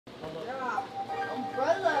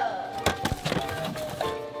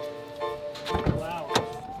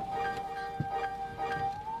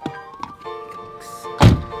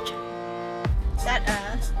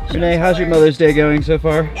Renee, how's your Mother's Day going so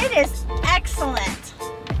far? It is excellent.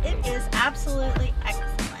 It is absolutely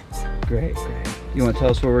excellent. Great, great. You want to tell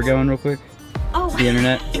us where we're going real quick? Oh, The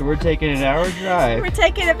internet. We're taking an hour drive. We're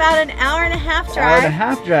taking about an hour and a half drive. Hour and a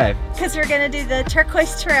half drive. Because we're going to do the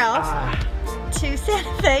Turquoise Trail to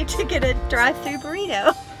Santa Fe to get a drive-through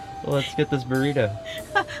burrito. Well, let's get this burrito.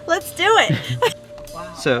 Let's do it.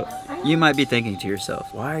 Wow. So, you might be thinking to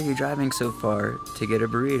yourself, why are you driving so far to get a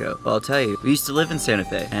burrito? Well, I'll tell you, we used to live in Santa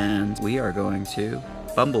Fe, and we are going to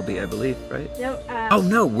Bumblebee, I believe, right? Yep. Oh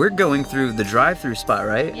no, we're going through the drive-through spot,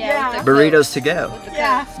 right? Yeah. Burritos to go.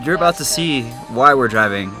 Yeah. You're about to see why we're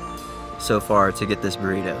driving so far to get this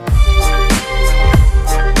burrito.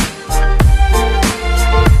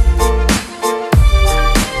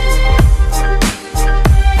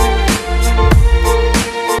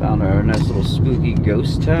 Found our nice little spooky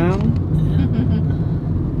ghost town.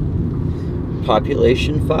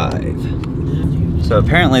 Population 5. So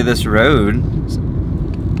apparently this road is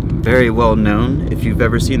very well known. If you've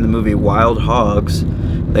ever seen the movie Wild Hogs,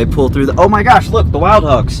 they pull through the... Oh my gosh, look, the Wild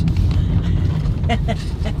Hogs.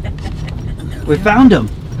 We found them.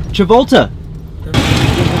 Travolta.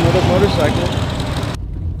 There's another motorcycle.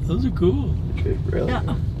 Those are cool. Really?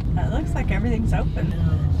 Yeah. It looks like everything's open.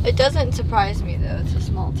 It doesn't surprise me though, it's a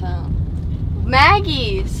small town.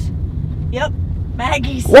 Maggie's! Yep.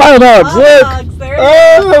 Maggie's. Wild Hogs, look! Hogs, there it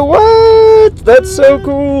is. Oh, what? That's so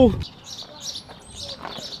cool.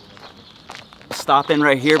 Stopping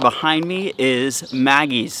right here behind me is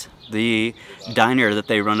Maggie's, the diner that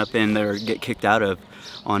they run up in or get kicked out of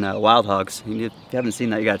on Wild Hogs. If you haven't seen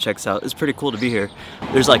that, you gotta check this out. It's pretty cool to be here.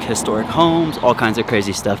 There's like historic homes, all kinds of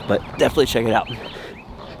crazy stuff, but definitely check it out.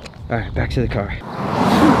 All right, back to the car.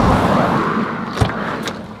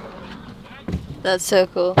 That's so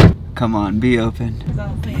cool. Come on, be open.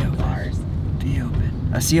 Be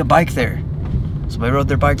open. I see a bike there. Somebody rode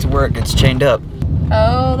their bike to work. It's chained up.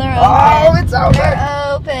 Oh, they're open. Oh, it's open. They're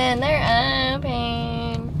open. They're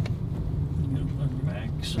open.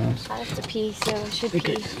 I have to pee, so I should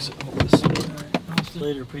pee.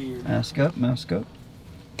 Later, pee. Mask up, mask up.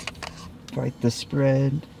 Fight the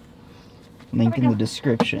spread. Link in the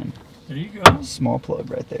description. There you go. Small plug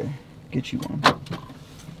right there. Get you one.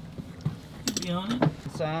 Be on it.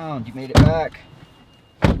 Sound, you made it back.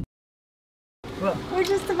 We're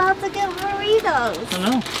just about to get burritos. I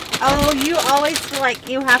know. Oh, you always feel like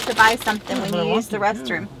you have to buy something Yeah, when but I you want use the to,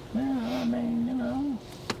 restroom. Yeah, I mean, you know.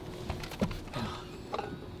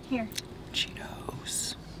 Here.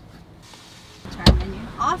 Cheetos. Try menu.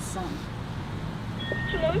 Awesome.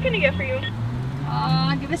 So what can I get for you?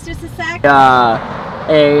 Give us just a sec.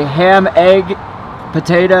 A ham, egg,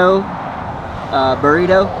 potato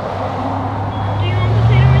burrito. Do you want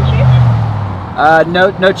potato and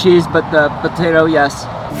cheese? No cheese, but the potato, yes.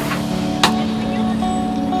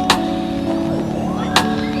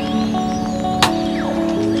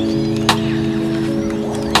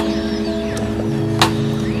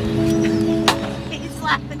 He's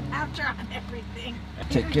laughing after on everything.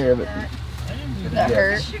 Take care of it. That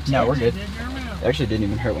hurt. No, we're good. It actually didn't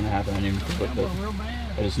even hurt when it happened. I didn't even flip it.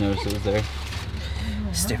 I just noticed it was there.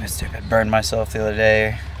 Stupid. Burned myself the other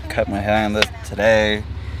day. Cut my hand today.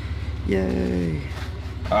 Yay.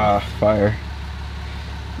 Fire.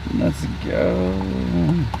 Let's go.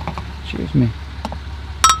 Cheers me.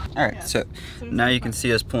 Alright, so now you can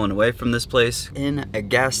see us pulling away from this place. In a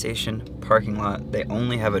gas station parking lot, they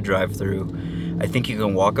only have a drive-through. I think you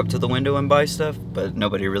can walk up to the window and buy stuff, but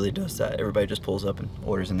nobody really does that. Everybody just pulls up and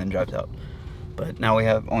orders and then drives out. But now we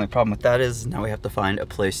have, only problem with that is now we have to find a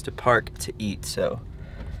place to park to eat, so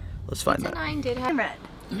let's find that. Nine did have Red.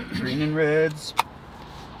 Green and reds.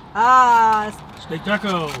 Steak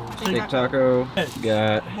taco. Steak taco.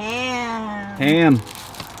 Got Ham.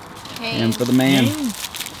 Ham for the man.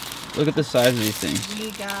 Look at the size of these things.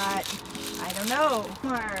 We got, I don't know,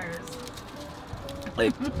 Mars.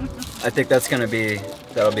 Like, I think that's gonna be,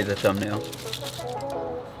 that'll be the thumbnail.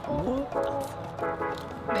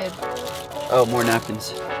 mid. Oh, more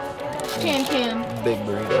napkins. Can. Big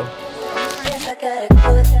burrito.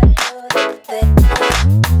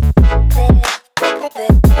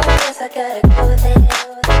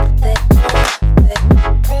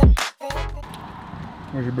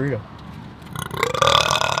 Where's your burrito?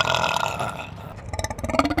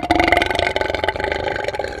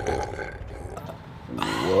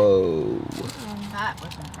 Whoa. That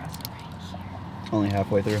was impressive right here. Only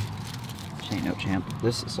halfway through. She ain't no champ.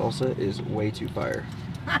 This salsa is way too fire.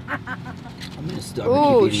 I'm gonna stop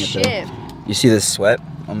Oh keep eating shit. it though. You see this sweat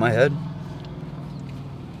on my head?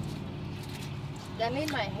 That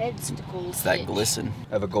made my head stickle. It's that glisten.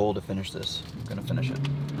 I have a goal to finish this. I'm gonna finish it.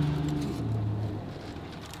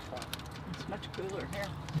 much cooler here.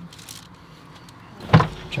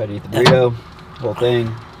 Tried to eat the burrito, whole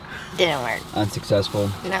thing, Didn't work.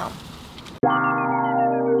 unsuccessful. No.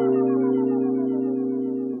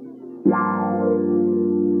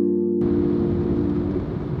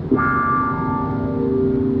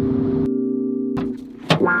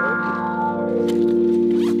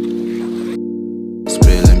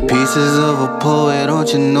 Spilling pieces of a poet,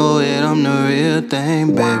 don't you know it? I'm the real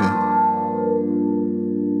thing, baby.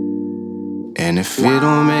 And if it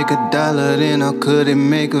don't make $1, then how could it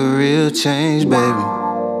make a real change, baby?